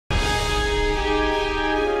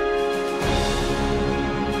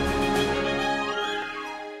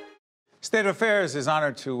State of Affairs is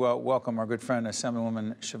honored to welcome our good friend,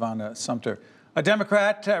 Assemblywoman Shavonda Sumter, a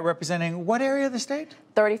Democrat representing what area of the state?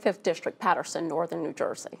 35th District, Paterson, Northern New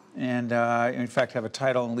Jersey. And in fact, have a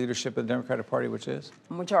title in leadership of the Democratic Party, which is?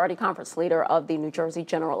 Majority Conference Leader of the New Jersey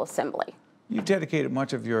General Assembly. You've dedicated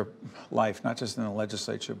much of your life, not just in the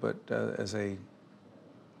legislature, but as a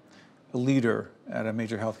leader at a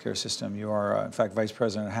major healthcare system. You are, in fact, Vice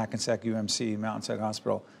President at Hackensack UMC, Mountainside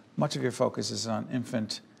Hospital. Much of your focus is on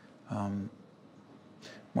infant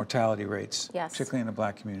mortality rates, yes, particularly in the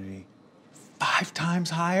Black community. 5 times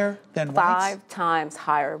higher than whites? 5 times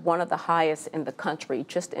higher, one of the highest in the country,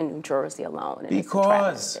 just in New Jersey alone. And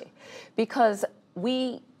because? Because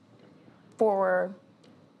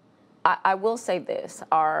I will say this,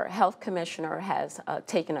 our health commissioner has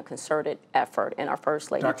taken a concerted effort, and our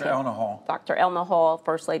First Lady, Dr. Elna Hall. Dr. Elna Hall,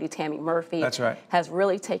 First Lady Tammy Murphy, that's right, has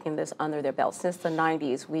really taken this under their belt. Since the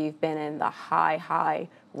 90s, we've been in the high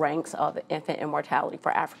ranks of infant immortality for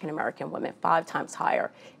African-American women, 5 times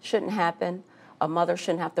higher. It shouldn't happen. A mother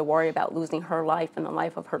shouldn't have to worry about losing her life and the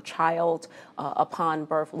life of her child upon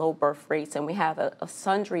birth, low birth rates. And we have a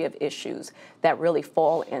sundry of issues that really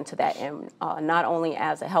fall into that. And not only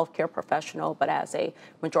as a healthcare professional, but as a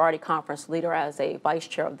majority conference leader, as a vice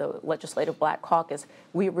chair of the Legislative Black Caucus,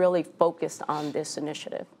 we really focused on this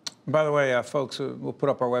initiative. By the way, folks, we'll put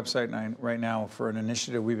up our website right now for an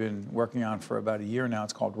initiative we've been working on for about a year now.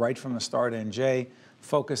 It's called Right from the Start NJ,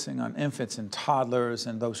 focusing on infants and toddlers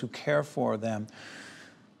and those who care for them.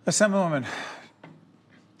 Assemblywoman,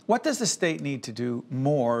 what does the state need to do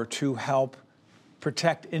more to help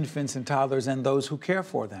protect infants and toddlers and those who care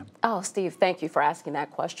for them? Oh, Steve, thank you for asking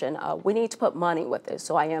that question. We need to put money with this,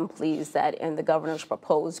 so I am pleased that in the governor's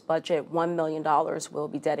proposed budget, $1 million will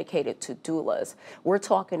be dedicated to doulas. We're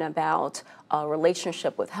talking about a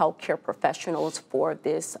relationship with healthcare professionals for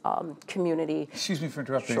this community. Excuse me for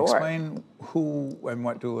interrupting. Sure. Explain who and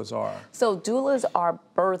what doulas are. So doulas are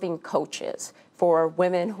birthing coaches for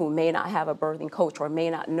women who may not have a birthing coach or may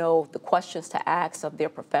not know the questions to ask of their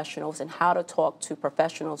professionals and how to talk to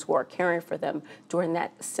professionals who are caring for them during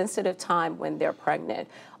that sensitive time when they're pregnant.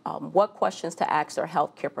 What questions to ask their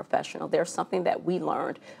healthcare professional. There's something that we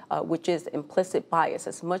learned, which is implicit bias.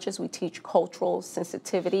 As much as we teach cultural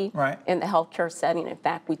sensitivity in the healthcare setting, in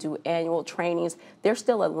fact, we do annual trainings, there's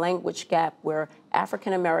still a language gap where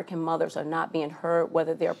African-American mothers are not being heard,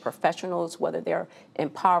 whether they're professionals, whether they're in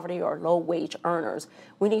poverty or low-wage earners.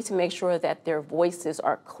 We need to make sure that their voices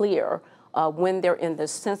are clear when they're in the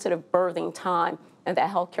sensitive birthing time, and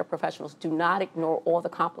that healthcare professionals do not ignore all the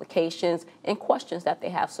complications and questions that they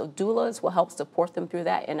have. So doulas will help support them through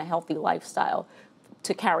that in a healthy lifestyle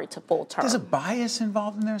to carry to full term. There's a bias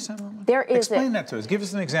involved in there, Assemblywoman? There is. Explain that to us. Give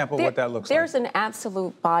us an example of what that looks like. There's an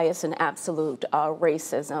absolute bias and absolute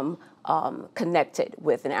racism connected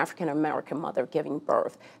with an African-American mother giving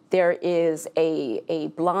birth. There is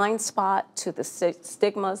a blind spot to the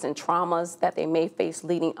stigmas and traumas that they may face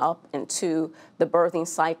leading up into the birthing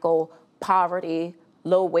cycle, poverty,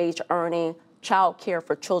 low wage earning, child care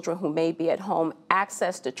for children who may be at home,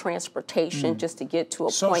 access to transportation just to get to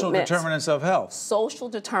appointments. Social determinants of health. Social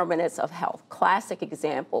determinants of health, classic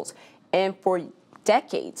examples. And for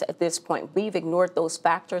decades at this point, we've ignored those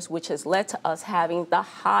factors, which has led to us having the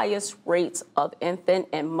highest rates of infant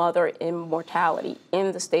and mother immortality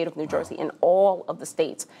in the state of New Jersey, in all of the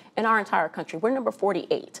states, in our entire country. We're number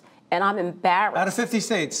 48. And I'm embarrassed. Out of 50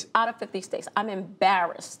 states? Out of 50 states. I'm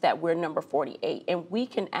embarrassed that we're number 48, and we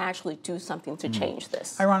can actually do something to change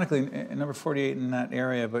this. Ironically, number 48 in that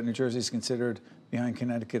area, but New Jersey is considered, behind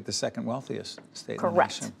Connecticut, the second wealthiest state in the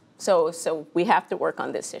nation. So we have to work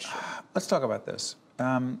on this issue. Let's talk about this.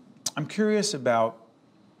 I'm curious about,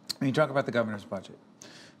 when you talk about the governor's budget,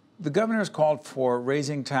 the governor's called for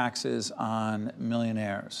raising taxes on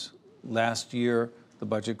millionaires. Last year, the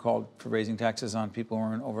budget called for raising taxes on people who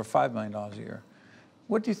earn over $5 million a year.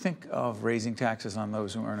 What do you think of raising taxes on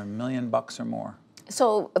those who earn $1 million or more?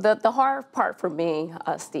 So the hard part for me,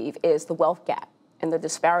 Steve, is the wealth gap and the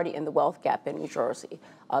disparity in the wealth gap in New Jersey.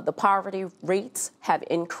 The poverty rates have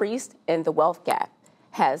increased and the wealth gap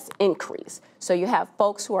has increased. So you have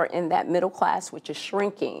folks who are in that middle class, which is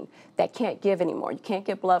shrinking, that can't give anymore. You can't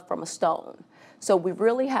get blood from a stone. So we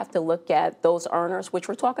really have to look at those earners, which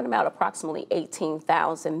we're talking about approximately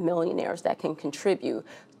 18,000 millionaires that can contribute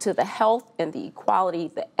to the health and the equality,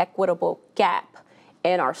 the equitable gap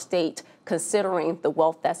in our state, considering the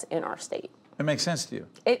wealth that's in our state. It makes sense to you?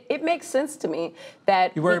 It makes sense to me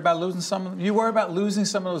that... You worry about losing some of them? You worry about losing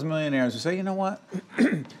some of those millionaires who say, you know what,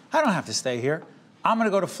 I don't have to stay here. I'm going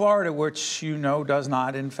to go to Florida, which you know does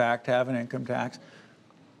not, in fact, have an income tax.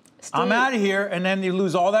 Steve, I'm out of here, and then you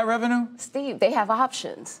lose all that revenue? Steve, they have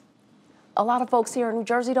options. a lot of folks here in New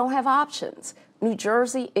Jersey don't have options. New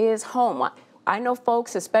Jersey is home. I know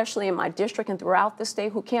folks, especially in my district and throughout the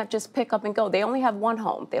state, who can't just pick up and go. They only have one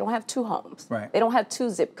home. They don't have two homes. Right. They don't have two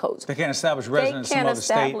zip codes. They can't establish residence in some other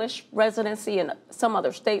state. They can't establish residency in some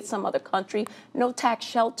other state, some other country. No tax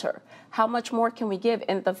shelter. How much more can we give?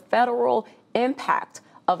 And the federal impact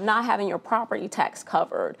of not having your property tax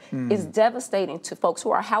covered is devastating to folks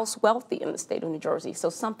who are house wealthy in the state of New Jersey. So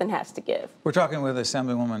something has to give. We're talking with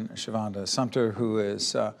Assemblywoman Shavonda Sumter, who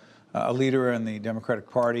is a leader in the Democratic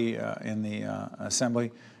Party in the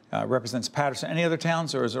Assembly, represents Paterson. Any other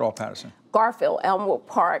towns, or is it all Paterson? Garfield, Elmwood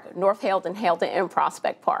Park, North Haledon, and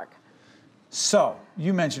Prospect Park. So,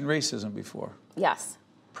 you mentioned racism before. Yes.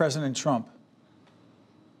 President Trump.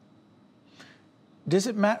 Does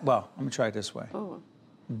it matter? Well, let me try it this way.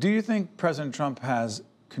 Do you think President Trump has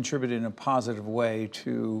contributed in a positive way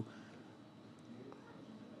to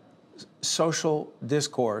social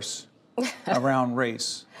discourse around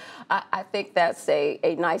race? I think that's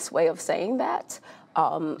a nice way of saying that.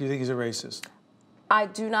 Do you think he's a racist? I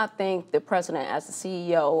do not think the president, as the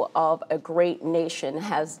CEO of a great nation,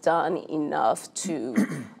 has done enough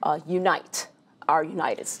to unite our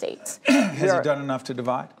United States. Has he done enough to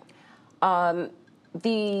divide? Has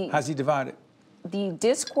he divided? The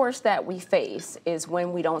discourse that we face is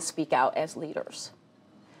when we don't speak out as leaders.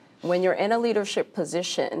 When you're in a leadership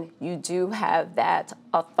position, you do have that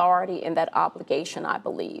authority and that obligation, I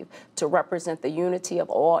believe, to represent the unity of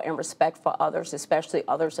all and respect for others, especially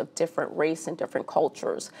others of different race and different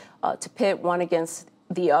cultures. To pit one against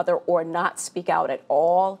the other or not speak out at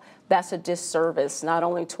all, that's a disservice not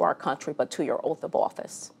only to our country, but to your oath of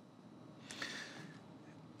office.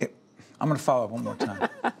 I'm going to follow up one more time.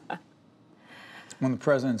 When the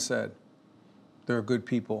president said there are good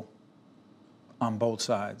people on both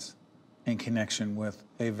sides in connection with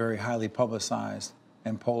a very highly publicized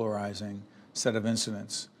and polarizing set of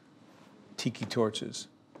incidents, tiki torches,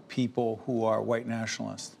 people who are white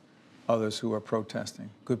nationalists, others who are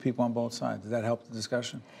protesting, good people on both sides. Does that help the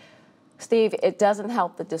discussion? Steve, it doesn't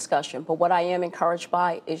help the discussion, but what I am encouraged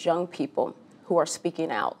by is young people who are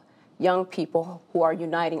speaking out, young people who are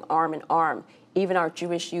uniting arm in arm. Even our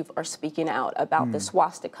Jewish youth are speaking out about the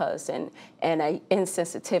swastikas and an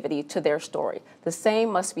insensitivity to their story. The same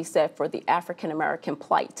must be said for the African-American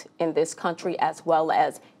plight in this country, as well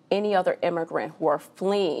as any other immigrant who are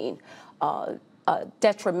fleeing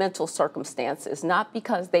detrimental circumstances, not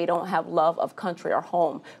because they don't have love of country or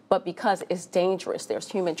home, but because it's dangerous. There's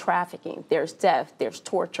human trafficking, there's death, there's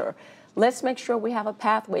torture. Let's make sure we have a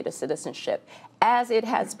pathway to citizenship, as it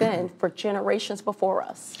has been for generations before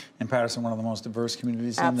us. And Paterson, one of the most diverse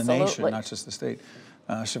communities in Absolutely. the nation, not just the state.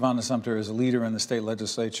 Shavonda Sumter is a leader in the state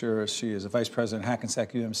legislature. She is a vice president,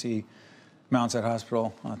 Hackensack UMC, Mount Sinai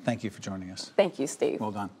Hospital. Thank you for joining us. Thank you, Steve.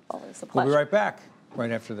 Well done. Always a pleasure. We'll be right back,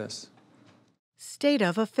 right after this. State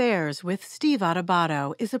of Affairs with Steve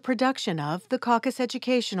Adubato is a production of the Caucus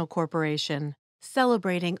Educational Corporation,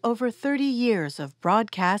 celebrating over 30 years of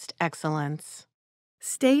broadcast excellence.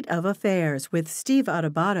 State of Affairs with Steve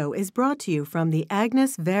Adubato is brought to you from the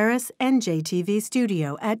Agnes Veris NJTV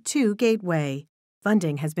studio at 2 Gateway.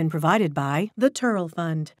 Funding has been provided by the Turl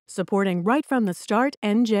Fund, supporting Right from the Start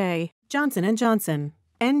NJ, Johnson & Johnson,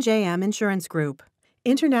 NJM Insurance Group,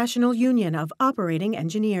 International Union of Operating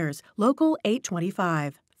Engineers, Local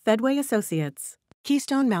 825, Fedway Associates,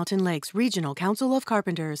 Keystone Mountain Lakes Regional Council of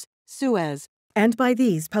Carpenters, Suez, and by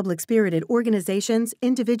these public-spirited organizations,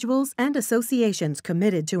 individuals, and associations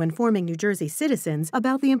committed to informing New Jersey citizens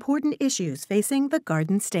about the important issues facing the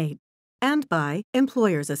Garden State. And by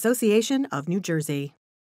Employers Association of New Jersey.